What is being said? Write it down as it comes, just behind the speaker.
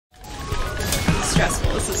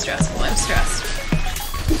This is stressful. I'm stressed.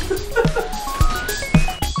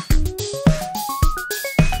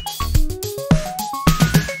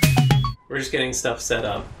 We're just getting stuff set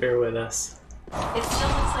up. Bear with us. It still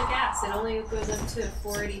looks like ass. It only goes up to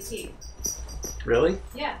 480p. Really?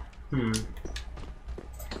 Yeah.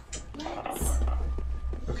 What?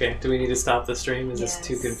 Okay, do we need to stop the stream? Is this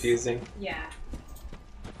too confusing? Yeah.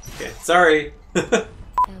 Okay, sorry. Farewell,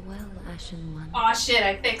 Ashen One. Aw shit,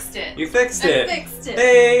 I fixed it. You fixed it. I fixed it.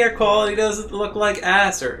 Hey, our quality doesn't look like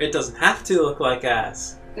ass, or it doesn't have to look like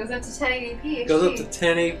ass. Goes up to 1080p HD. Goes up to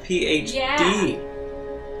 1080p HD. Yeah.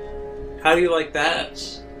 How do you like that?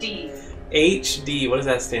 HD. HD, what does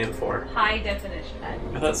that stand for? High definition. I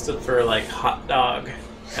thought it stood for like hot dog.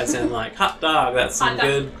 As in like, hot dog, that's some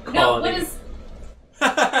good quality. No, what is...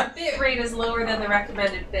 bit rate is lower than the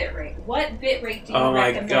recommended bit rate. What bit rate do you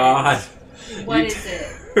recommend? Oh my god. What is it?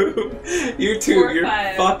 YouTube, you're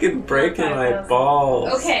fucking breaking my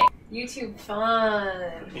balls. Okay, YouTube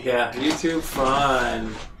fun. Yeah, YouTube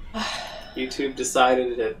fun. YouTube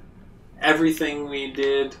decided that everything we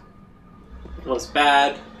did was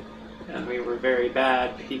bad, and we were very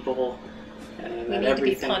bad people, and we that need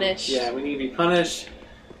everything, to be punished. Yeah, we need to be punished.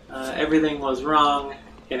 Everything was wrong,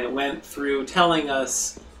 and it went through telling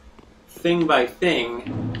us thing by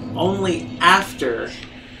thing. Only after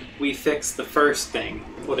we fixed the first thing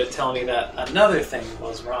would it tell me that another thing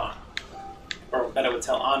was wrong, or that it would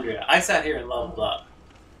tell Andrea. I sat here and leveled up.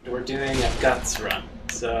 We're doing a guts run,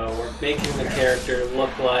 so we're making the character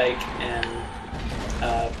look like and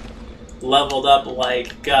leveled up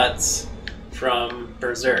like Guts from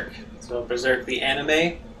Berserk. So Berserk, the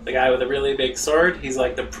anime, the guy with a really big sword, he's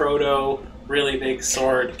like the proto really big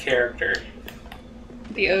sword character.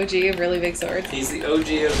 The OG of really big swords. He's the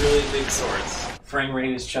OG of really big swords. Frame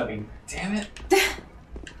rate is chugging. Damn it.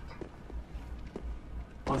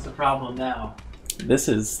 What's the problem now? This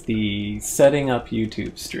is the setting up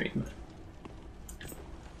YouTube stream.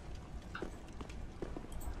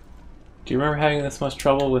 Do you remember having this much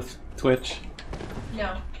trouble with Twitch?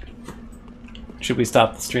 No. Should we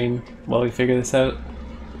stop the stream while we figure this out?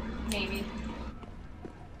 Maybe.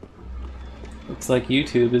 Looks like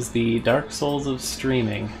YouTube is the Dark Souls of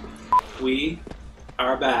streaming. We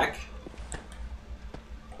are back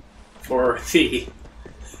for the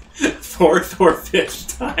fourth or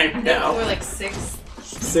fifth time now. We're like sixth.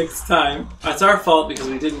 Sixth time. It's our fault because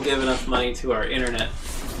we didn't give enough money to our internet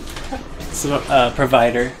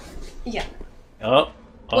provider. Yeah. Oh,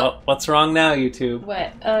 what's wrong now, YouTube?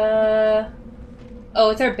 What? Oh,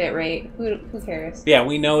 it's our bit rate. Who cares? Yeah,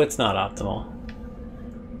 we know it's not optimal.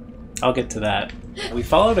 I'll get to that. We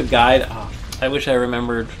followed a guide. Oh, I wish I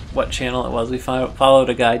remembered what channel it was. We followed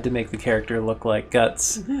a guide to make the character look like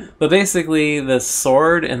Guts. Mm-hmm. But basically, the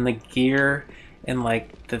sword and the gear and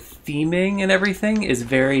like the theming and everything is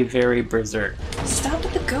very, very Berserk. Stop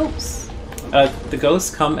with the ghosts. The ghosts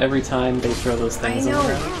come every time they throw those things. I know.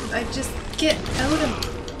 I just get out of.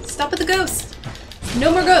 Stop with the ghosts. No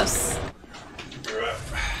more ghosts.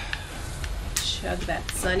 Chug that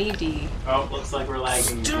Sunny D. Oh, looks like we're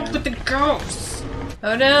lagging. Stop with the ghosts.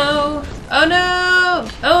 Oh no! Oh no!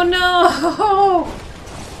 Oh no!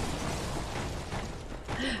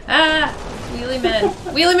 Ah! Wheelie men!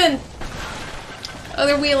 Wheelie men! Oh,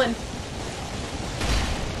 they're wheeling.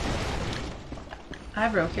 I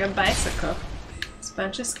broke your bicycle. There's a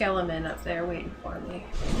bunch of skelemen up there waiting for me.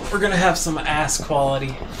 We're gonna have some ass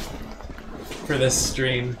quality for this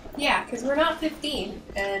stream. Yeah, because we're not 15,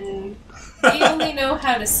 and we only know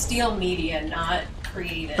how to steal media, not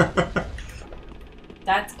create it.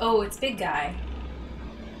 That's... Oh, it's big guy.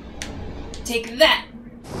 Take that!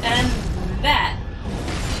 And that!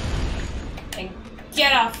 And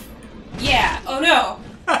get off! Yeah! Oh no!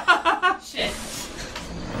 Shit.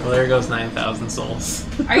 Well, there goes 9,000 souls.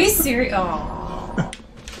 Are you serious? Oh.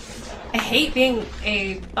 I hate being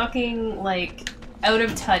a fucking, like,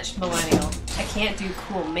 out-of-touch millennial. I can't do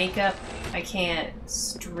cool makeup. I can't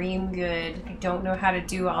stream good. I don't know how to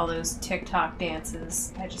do all those TikTok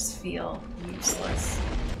dances. I just feel useless.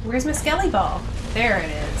 Where's my skelly ball? There it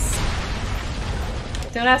is.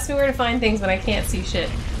 Don't ask me where to find things when I can't see shit.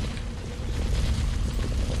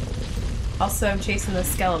 Also, I'm chasing the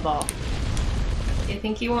skelly ball. You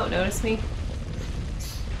think you won't notice me?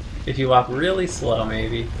 If you walk really slow,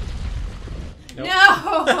 maybe. Nope.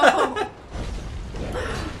 No!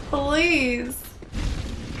 Please.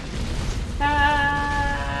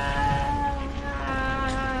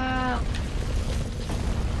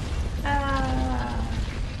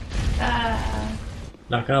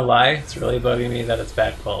 Not gonna lie, it's really bugging me that it's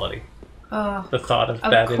bad quality. Oh, the thought of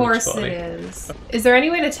bad image quality. Of course it is. Is there any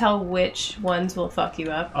way to tell which ones will fuck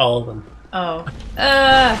you up? All of them. Oh.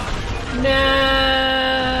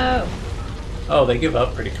 No! Oh, they give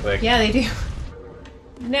up pretty quick. Yeah, they do.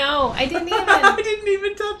 No, I didn't even. I didn't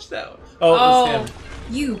even touch that one. Oh, it was him.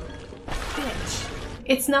 You bitch.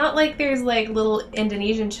 It's not like there's like little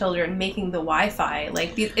Indonesian children making the Wi-Fi.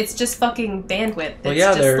 Like, it's just fucking bandwidth. It's Well,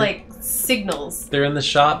 yeah, just like signals. They're in the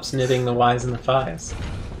shops knitting the Ys and the Phis.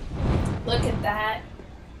 Look at that.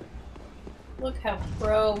 Look how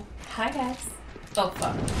pro. Hi, guys. Oh,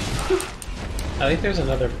 fuck. I think there's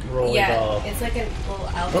another rolly ball. It's like a little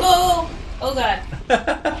out. Oh! Oh, God.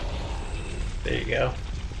 There you go.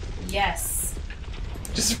 Yes.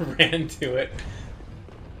 Just ran to it.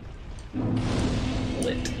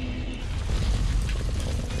 Lit.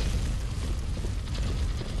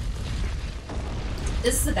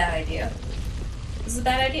 This is a bad idea. This is a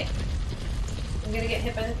bad idea. I'm gonna get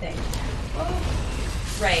hit by the thing. Oh.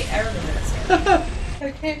 Right, I remember this one.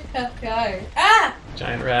 Okay, oh god. Ah!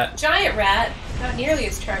 Giant rat. Giant rat. Not nearly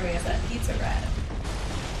as charming as that pizza rat.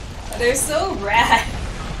 They're so rad.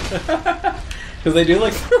 Because they do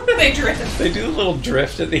like... They drift. They do a little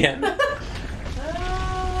drift at the end.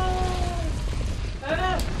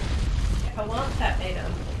 I want that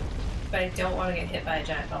item, but I don't want to get hit by a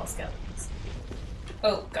giant ball of skeletons.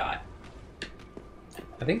 Oh god.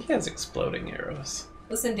 I think he has exploding arrows.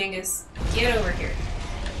 Listen, dingus. Get over here.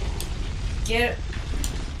 Get it.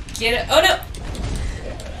 Get it. Oh no!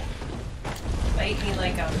 Fight me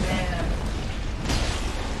like a man.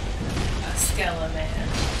 A skeleton man.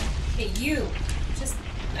 Hey, you! Just.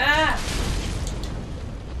 Ah!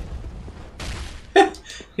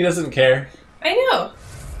 He doesn't care. I know!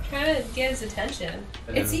 I'm trying to get his attention.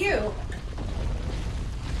 It's you!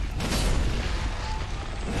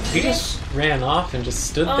 He just ran off and just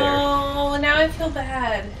stood there. Oh, now I feel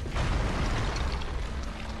bad.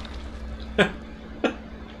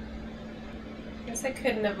 Guess I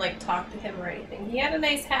couldn't have, like, talked to him or anything. He had a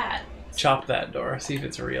nice hat. Chop that door. See if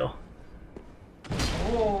it's real.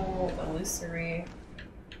 Oh, illusory.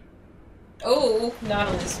 Oh, not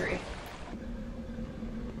illusory.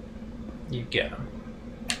 You get him.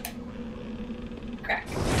 Crack.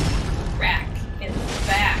 Crack. In the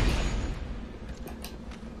back.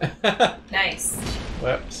 Nice.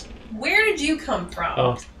 Whoops. Where did you come from?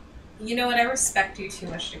 Oh. You know what? I respect you too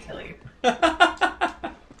much to kill you. I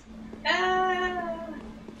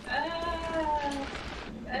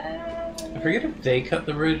forget if they cut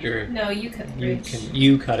the bridge or... No, you cut the bridge.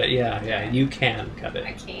 You cut it. Yeah, you can cut it.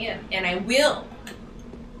 I can, and I will.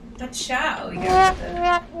 But shall we got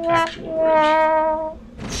the Actual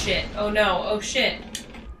bridge. shit? Oh no! Oh shit!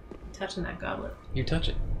 Touching that goblet. You touch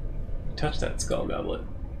it. You touch that skull goblet.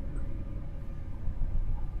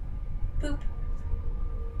 Boop.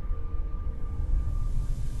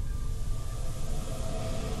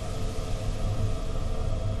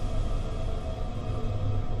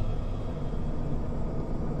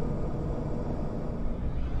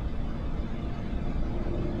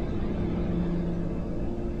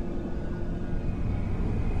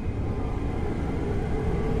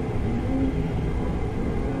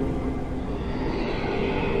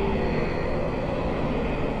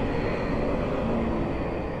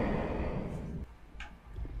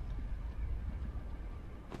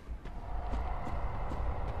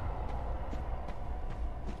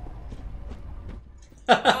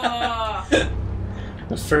 Oh.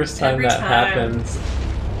 The first time Every that time. happens.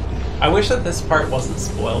 I wish that this part wasn't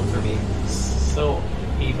spoiled for me. It's so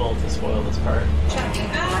evil to spoil this part. Chuck it.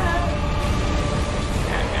 Ah.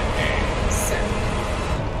 Sir.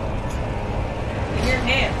 Give me your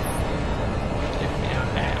hand. Give me a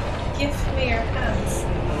hand. Give me your hands.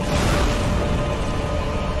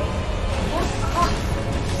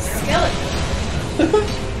 Skeleton.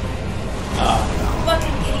 Ah.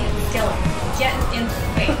 Fucking idiot skeleton. Getting in the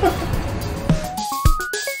face.